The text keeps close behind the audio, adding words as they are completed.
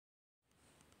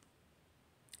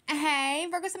Hey,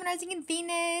 Virgo, Sun, Rising, and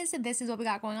Venus. This is what we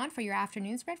got going on for your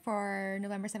afternoon spread for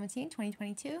November 17,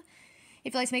 2022. If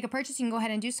you'd like to make a purchase, you can go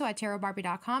ahead and do so at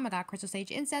TAROTBARBIE.com. I got crystal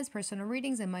sage incense, personal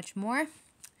readings, and much more.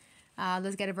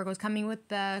 Let's get it. Virgo's coming with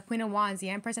the Queen of Wands, the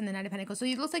Empress, and the Knight of Pentacles. So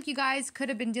it looks like you guys could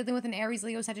have been dealing with an Aries,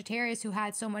 Leo, Sagittarius who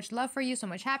had so much love for you, so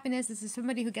much happiness. This is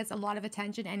somebody who gets a lot of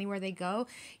attention anywhere they go.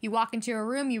 You walk into a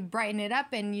room, you brighten it up,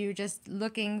 and you're just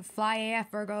looking fly AF.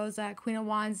 Virgo's Queen of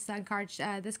Wands Sun card.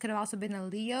 This could have also been a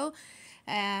Leo.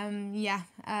 And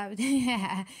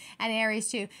Aries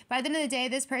too. But at the end of the day,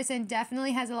 this person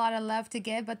definitely has a lot of love to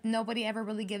give, but nobody ever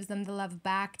really gives them the love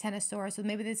back. Ten of Swords. So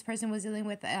maybe this person was dealing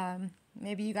with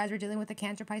maybe you guys were dealing with a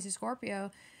Cancer, Pisces,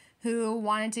 Scorpio who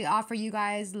wanted to offer you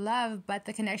guys love, but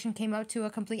the connection came out to a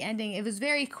complete ending. It was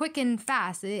very quick and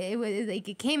fast.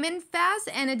 It came in fast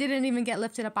and it didn't even get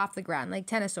lifted up off the ground. Like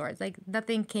Ten of Swords, like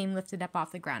nothing came lifted up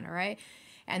off the ground. All right.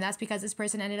 And that's because this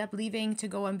person ended up leaving to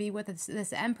go and be with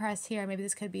this Empress here. Maybe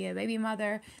this could be a baby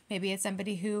mother. Maybe it's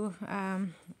somebody who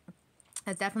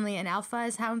is definitely an alpha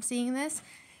is how I'm seeing this.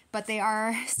 But they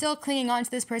are still clinging on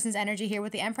to this person's energy here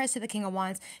with the Empress to the King of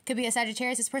Wands. Could be a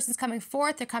Sagittarius. This person's coming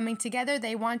forth. They're coming together.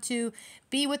 They want to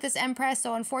be with this Empress.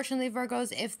 So unfortunately,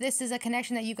 Virgos, if this is a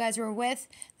connection that you guys were with,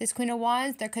 this Queen of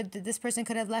Wands, this person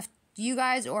could have left you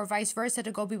guys or vice versa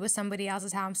to go be with somebody else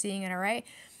is how I'm seeing it, all right?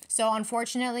 So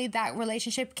unfortunately, that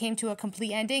relationship came to a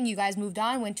complete ending. You guys moved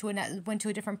on, went to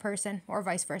a different person or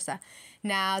vice versa.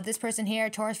 Now, this person here,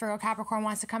 Taurus, Virgo, Capricorn,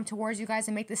 wants to come towards you guys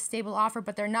and make this stable offer,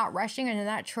 but they're not rushing and they're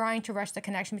not trying to rush the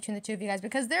connection between the two of you guys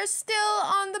because they're still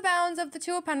on the bounds of the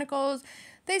Two of Pentacles.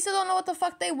 They still don't know what the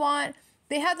fuck they want.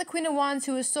 They have the Queen of Wands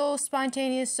who is so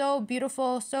spontaneous, so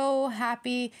beautiful, so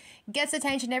happy, gets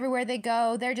attention everywhere they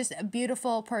go. They're just a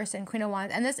beautiful person, Queen of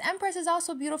Wands. And this Empress is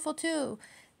also beautiful too.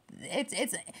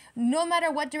 It's no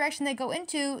matter what direction they go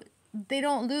into, they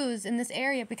don't lose in this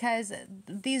area because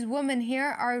these women here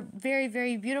are very,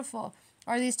 very beautiful.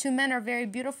 Or these two men are very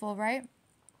beautiful, right?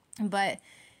 But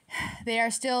they are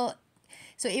still...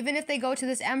 So even if they go to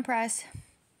this Empress,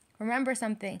 remember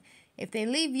something. If they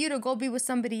leave you to go be with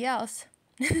somebody else...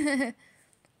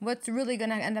 what's really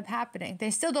gonna end up happening? They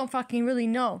still don't fucking really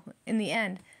know in the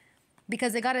end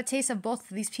because they got a taste of both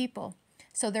of these people.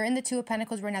 So they're in the Two of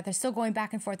Pentacles right now. They're still going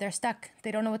back and forth. They're stuck.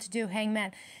 They don't know what to do.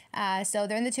 Hangman. So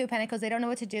they're in the Two of Pentacles. They don't know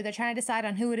what to do. They're trying to decide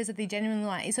on who it is that they genuinely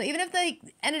want. So even if they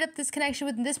ended up this connection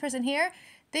with this person here,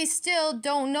 they still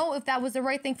don't know if that was the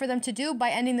right thing for them to do by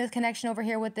ending this connection over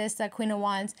here with this Queen of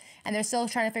Wands. And they're still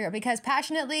trying to figure it because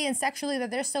passionately and sexually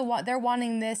that they're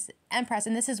wanting this Empress.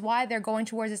 And this is why they're going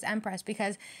towards this Empress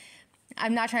because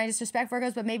I'm not trying to disrespect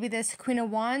Virgos, but maybe this Queen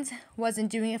of Wands wasn't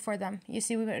doing it for them. You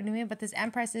see what I mean? But this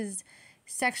Empress is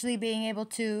sexually being able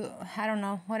to, I don't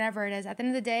know, whatever it is. At the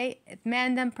end of the day, it's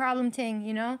man them problem thing,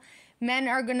 you know? Men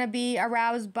are going to be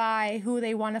aroused by who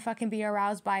they want to fucking be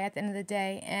aroused by at the end of the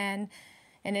day. And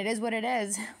it is what it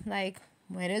is. Like,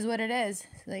 it is what it is.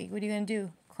 Like, what are you going to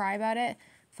do? Cry about it?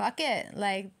 Fuck it.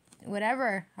 Like,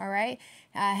 whatever. All right?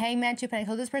 Hangman, Two of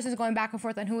Pentacles. This person is going back and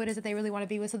forth on who it is that they really want to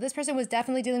be with. So this person was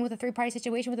definitely dealing with a three-party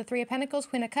situation with the Three of Pentacles,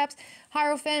 Queen of Cups,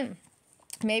 Hierophant.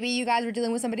 Maybe you guys were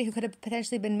dealing with somebody who could have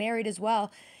potentially been married as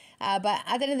well. But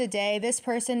at the end of the day, this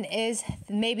person is,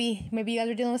 maybe you guys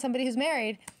are dealing with somebody who's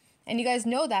married. And you guys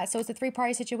know that. So it's a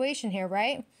three-party situation here,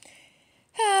 right?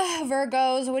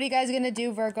 Virgos, what are you guys going to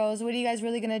do, Virgos? What are you guys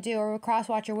really going to do? Or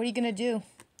Crosswatcher, what are you going to do?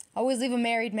 Always leave a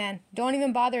married man. Don't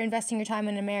even bother investing your time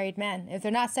in a married man. If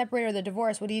they're not separated or they're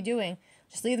divorced, what are you doing?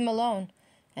 Just leave them alone.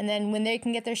 And then when they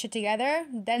can get their shit together,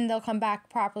 then they'll come back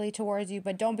properly towards you.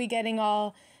 But don't be getting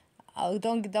all...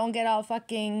 don't get all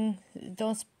fucking,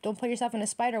 don't put yourself in a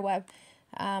spider web,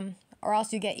 or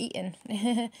else you get eaten.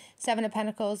 Seven of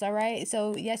Pentacles, all right?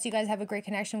 So, yes, you guys have a great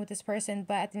connection with this person,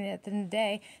 but at the end of the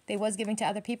day, they was giving to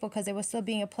other people because they was still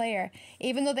being a player.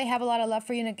 Even though they have a lot of love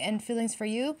for you and feelings for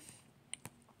you,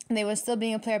 they were still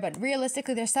being a player, but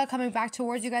realistically, they're still coming back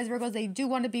towards you guys, Virgos. They do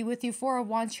want to be with you. Four of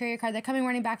Wands, Chariot card. They're coming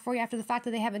running back for you after the fact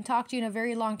that they haven't talked to you in a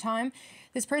very long time.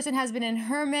 This person has been in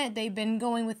hermit. They've been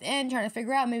going within, trying to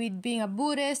figure out, maybe being a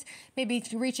Buddhist, maybe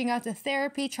reaching out to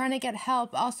therapy, trying to get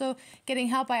help, also getting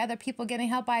help by other people, getting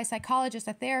help by a psychologist,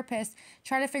 a therapist,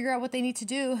 trying to figure out what they need to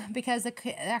do because the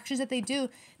actions that they do,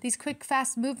 these quick,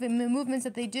 fast movements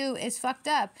that they do is fucked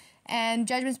up. And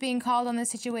judgment's being called on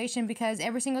this situation because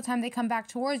every single time they come back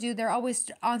towards you, they're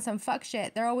always on some fuck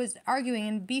shit. They're always arguing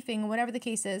and beefing, whatever the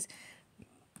case is.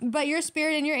 But your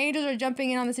spirit and your angels are jumping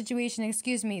in on the situation,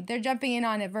 excuse me. They're jumping in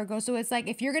on it, Virgo. So it's like,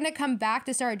 if you're going to come back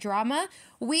to start drama,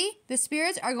 we, the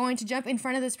spirits, are going to jump in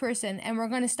front of this person. And we're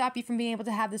going to stop you from being able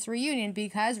to have this reunion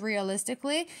because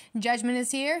realistically, judgment is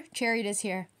here, Chariot is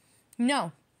here.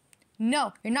 No.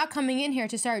 no, you're not coming in here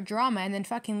to start drama and then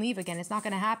fucking leave again. It's not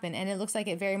going to happen. And it looks like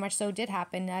it very much so did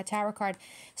happen. Tarot card,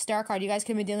 star card. You guys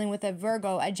could be dealing with a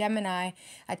Virgo, a Gemini,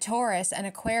 a Taurus, an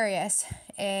Aquarius,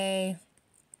 a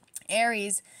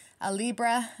Aries, a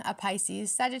Libra, a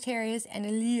Pisces, Sagittarius, and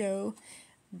a Leo.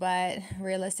 But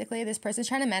realistically, this person's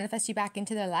trying to manifest you back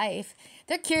into their life.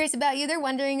 They're curious about you. They're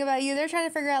wondering about you. They're trying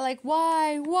to figure out, like,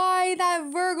 why that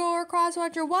Virgo or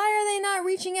crosswatcher? Why are they not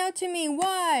reaching out to me?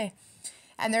 Why?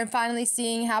 And they're finally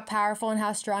seeing how powerful and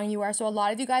how strong you are. So a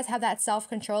lot of you guys have that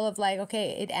self-control of, like,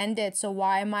 okay, it ended. So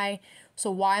why am I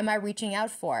reaching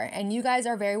out for? And you guys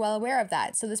are very well aware of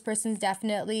that. So this person's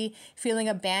definitely feeling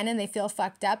abandoned. They feel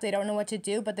fucked up. They don't know what to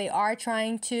do, but they are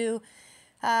trying to,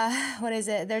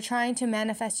 they're trying to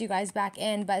manifest you guys back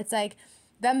in, but it's like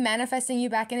them manifesting you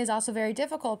back in is also very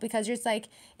difficult because you're just like,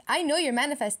 I know you're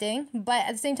manifesting, but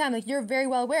at the same time, like, you're very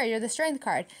well aware, you're the strength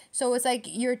card. So it's like,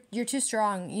 you're too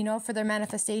strong, you know, for their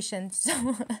manifestations.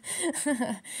 So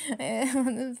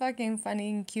fucking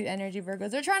funny and cute energy, Virgos.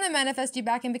 They're trying to manifest you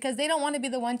back in because they don't want to be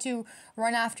the one to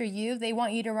run after you. They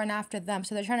want you to run after them.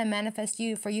 So they're trying to manifest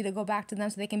you for you to go back to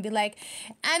them so they can be like,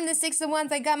 I'm the 6 of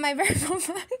Wands, I got my Virgo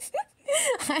back.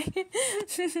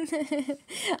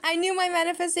 I knew my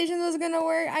manifestation was gonna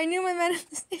work. I knew my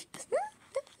manifestation.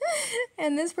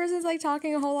 And this person's like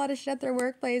talking a whole lot of shit at their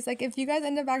workplace. Like, if you guys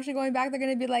end up actually going back, they're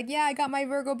gonna be like, yeah, I got my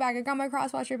Virgo back. I got my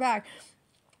crosswatcher back.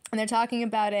 And they're talking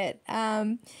about it.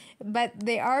 But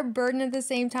they are burdened at the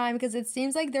same time because it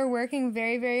seems like they're working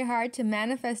very, very hard to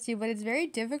manifest you, but it's very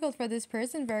difficult for this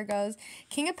person, Virgos.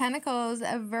 King of Pentacles,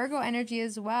 a Virgo energy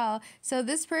as well. So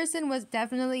this person was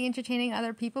definitely entertaining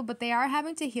other people, but they are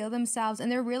having to heal themselves,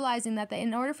 and they're realizing that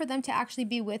in order for them to actually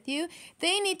be with you,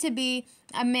 they need to be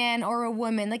a man or a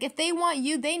woman. Like, if they want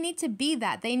you, they need to be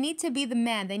that. They need to be the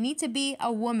man. They need to be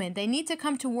a woman. They need to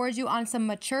come towards you on some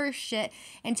mature shit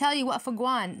and tell you what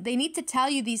Faguan. They need to tell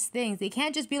you these things. They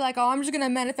can't just be like, oh, I'm just going to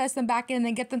manifest them back in and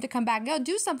then get them to come back. No,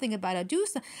 do something about it.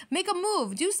 Make a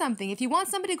move. Do something. If you want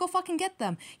somebody, go fucking get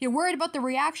them. You're worried about the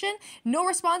reaction? No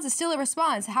response is still a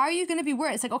response. How are you going to be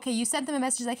worried? It's like, okay, you sent them a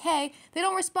message like, hey, they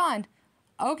don't respond.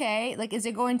 Okay, like, is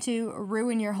it going to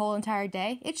ruin your whole entire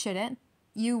day? It shouldn't.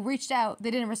 You reached out, they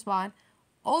didn't respond.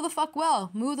 Oh, the fuck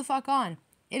well, move the fuck on.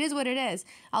 It is what it is.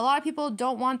 A lot of people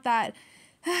don't want that.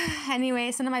 Anyway,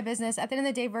 it's none of my business. At the end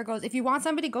of the day, Virgos, if you want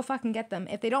somebody, go fucking get them.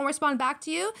 If they don't respond back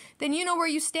to you, then you know where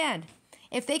you stand.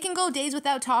 If they can go days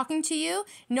without talking to you,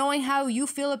 knowing how you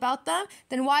feel about them,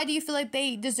 then why do you feel like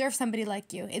they deserve somebody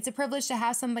like you? It's a privilege to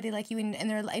have somebody like you in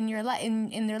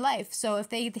their life. So if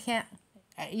they can't,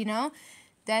 you know,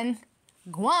 then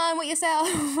go on with yourself.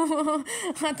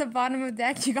 At the bottom of the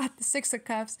deck, you got the 6 of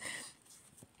Cups.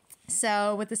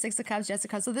 So with the 6 of Cups,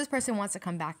 Jessica, so this person wants to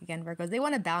come back again, Virgos. They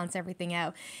want to balance everything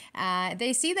out.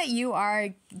 They see that you are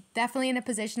definitely in a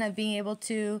position of being able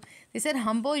to, they said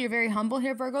humble. You're very humble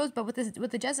here, Virgos. But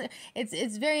with the Jessica,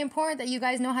 it's very important that you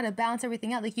guys know how to balance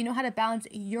everything out. Like, you know how to balance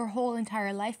your whole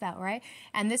entire life out, right?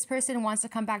 And this person wants to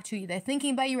come back to you. They're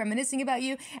thinking about you, reminiscing about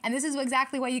you. And this is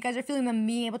exactly why you guys are feeling them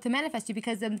being able to manifest you,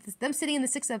 because them sitting in the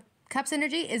 6 of Cups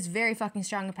energy is very fucking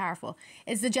strong and powerful.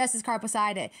 It's the Justice card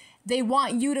beside it. They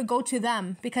want you to go to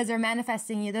them because they're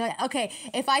manifesting you. They're like, okay,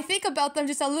 if I think about them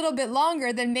just a little bit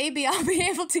longer, then maybe I'll be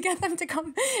able to get them to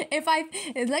come. Right?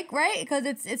 Because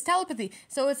it's telepathy.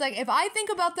 So it's like, if I think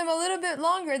about them a little bit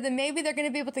longer, then maybe they're going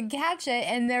to be able to catch it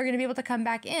and they're going to be able to come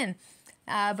back in.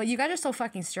 But you guys are so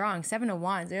fucking strong. 7 of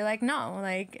Wands. They're like, no,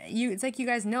 like, it's like you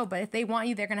guys know, but if they want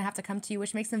you, they're going to have to come to you,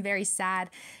 which makes them very sad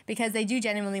because they do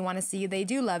genuinely want to see you. They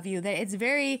do love you. It's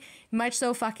very much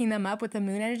so fucking them up with the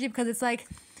moon energy because it's like,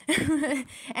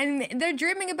 and they're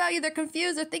dreaming about you. They're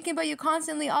confused. They're thinking about you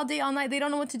constantly all day, all night. They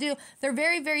don't know what to do. They're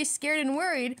very, very scared and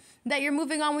worried that you're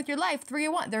moving on with your life. 3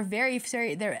 of Wands. They're very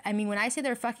serious. When I say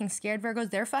they're fucking scared, Virgos,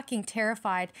 they're fucking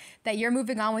terrified that you're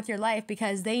moving on with your life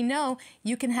because they know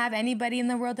you can have anybody in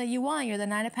the world that you want. You're the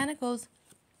 9 of Pentacles.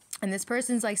 And this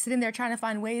person's like sitting there trying to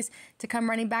find ways to come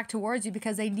running back towards you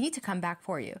because they need to come back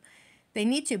for you. They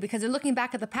need to, because they're looking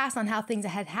back at the past on how things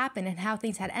had happened and how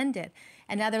things had ended.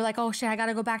 And now they're like, oh shit, I got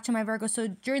to go back to my Virgo. So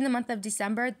during the month of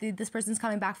December, this person's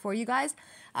coming back for you guys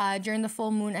during the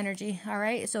full moon energy. All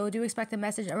right. So do expect a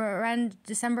message around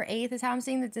December 8th is how I'm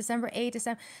seeing that. December 8th,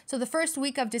 December. So the first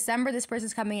week of December, this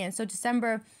person's coming in. So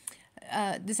December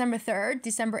 3rd,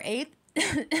 December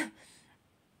 8th.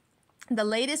 The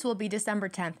latest will be December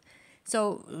 10th.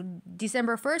 So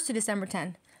December 1st to December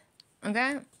 10th.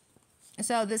 Okay.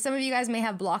 So some of you guys may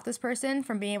have blocked this person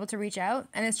from being able to reach out,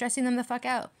 and it's stressing them the fuck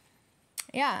out.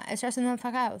 Yeah, it's stressing them the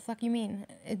fuck out. What the fuck you mean?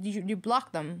 You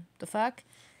blocked them. The fuck?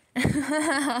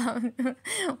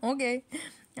 Okay.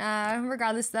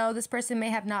 Regardless, though, this person may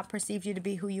have not perceived you to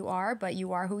be who you are, but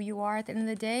you are who you are at the end of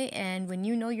the day. And when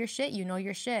you know your shit, you know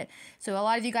your shit. So a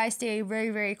lot of you guys stay very,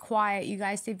 very quiet. You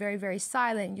guys stay very, very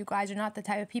silent. You guys are not the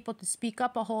type of people to speak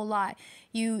up a whole lot.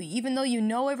 Even though you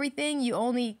know everything, you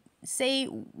only speak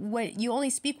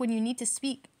when you need to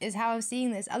speak, is how I'm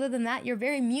seeing this. Other than that, you're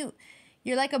very mute.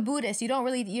 You're like a Buddhist. You're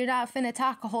not finna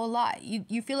talk a whole lot.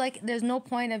 You feel like there's no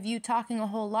point of you talking a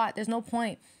whole lot. There's no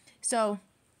point. So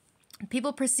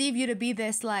people perceive you to be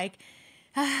this like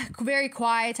very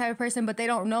quiet type of person, but they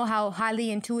don't know how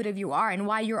highly intuitive you are and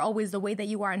why you're always the way that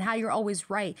you are and how you're always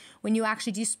right when you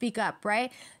actually do speak up,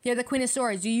 right? You're the Queen of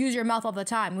Swords. You use your mouth all the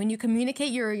time. When you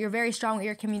communicate, you're very strong with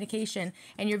your communication,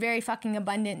 and you're very fucking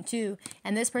abundant too.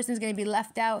 And this person's going to be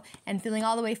left out and feeling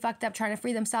all the way fucked up, trying to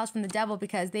free themselves from the devil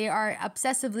because they are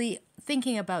obsessively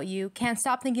thinking about you, can't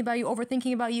stop thinking about you,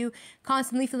 overthinking about you,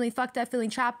 constantly feeling fucked up,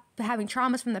 feeling trapped, having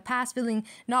traumas from the past, feeling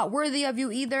not worthy of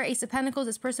you either. Ace of Pentacles,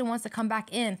 this person wants to come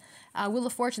back in. Wheel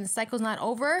of Fortune, the cycle's not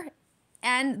over.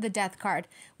 And the Death card,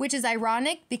 which is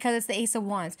ironic because it's the Ace of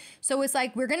Wands. So it's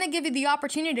like, we're going to give you the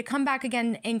opportunity to come back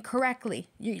again incorrectly.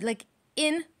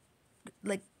 In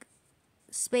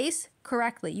space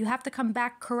correctly. You have to come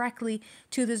back correctly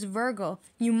to this Virgo.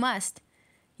 You must,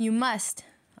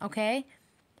 okay?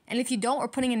 And if you don't, we're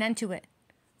putting an end to it.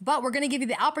 But we're going to give you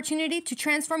the opportunity to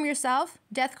transform yourself,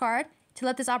 Death card, to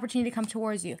let this opportunity come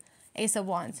towards you. Ace of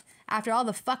Wands. After all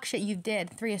the fuck shit you did,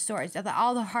 Three of Swords, after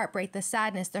all the heartbreak, the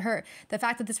sadness, the hurt, the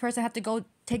fact that this person had to go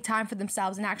take time for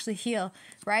themselves and actually heal,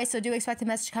 right? So do expect a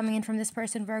message coming in from this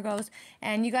person, Virgos.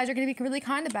 And you guys are going to be really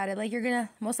kind about it. Like, you're going to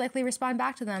most likely respond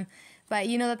back to them. But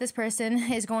you know that this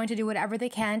person is going to do whatever they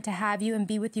can to have you and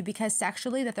be with you because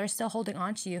sexually that they're still holding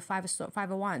on to you. Five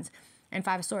of Wands and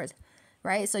Five of Swords.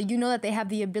 Right? So you know that they have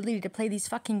the ability to play these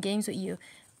fucking games with you.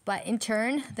 But in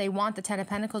turn, they want the Ten of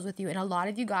Pentacles with you. And a lot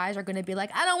of you guys are going to be like,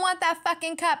 I don't want that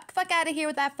fucking cup. Fuck out of here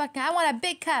with that fucking... I want a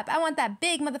big cup. I want that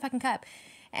big motherfucking cup.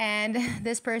 And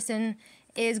this person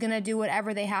is going to do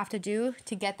whatever they have to do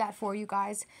to get that for you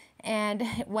guys. And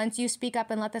once you speak up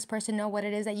and let this person know what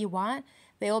it is that you want,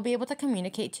 they will be able to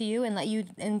communicate to you and let you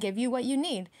and give you what you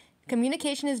need.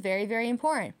 Communication is very, very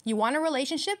important. You want a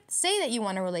relationship? Say that you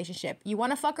want a relationship. You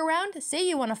want to fuck around? Say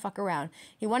you want to fuck around.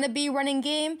 You want to be running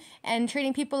game and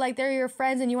treating people like they're your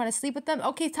friends and you want to sleep with them?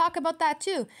 Okay, talk about that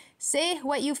too. Say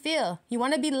what you feel. You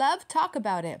want to be loved? Talk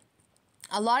about it.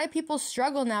 A lot of people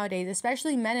struggle nowadays,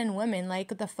 especially men and women. Like,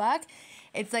 what the fuck?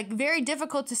 It's like very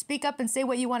difficult to speak up and say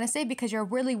what you want to say because you're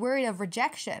really worried of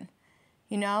rejection,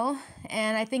 you know?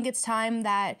 And I think it's time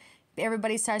that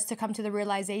everybody starts to come to the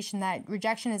realization that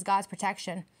rejection is God's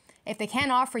protection. If they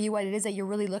can't offer you what it is that you're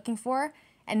really looking for,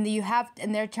 and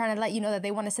they're trying to let you know that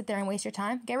they want to sit there and waste your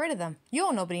time, get rid of them. You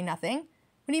owe nobody nothing.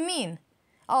 What do you mean?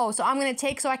 Oh, so I'm going to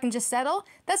take so I can just settle?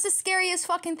 That's the scariest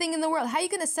fucking thing in the world. How are you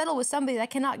going to settle with somebody that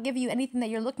cannot give you anything that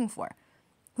you're looking for?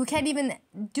 Who can't even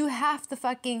do half the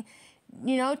fucking,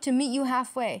 to meet you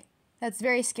halfway? That's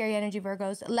very scary energy,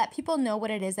 Virgos. Let people know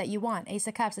what it is that you want. Ace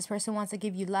of Cups, this person wants to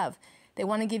give you love. They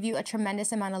want to give you a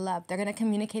tremendous amount of love. They're going to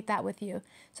communicate that with you.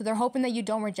 So they're hoping that you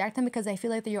don't reject them because they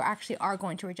feel like that you actually are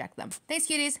going to reject them. Thanks,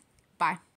 cuties. Bye.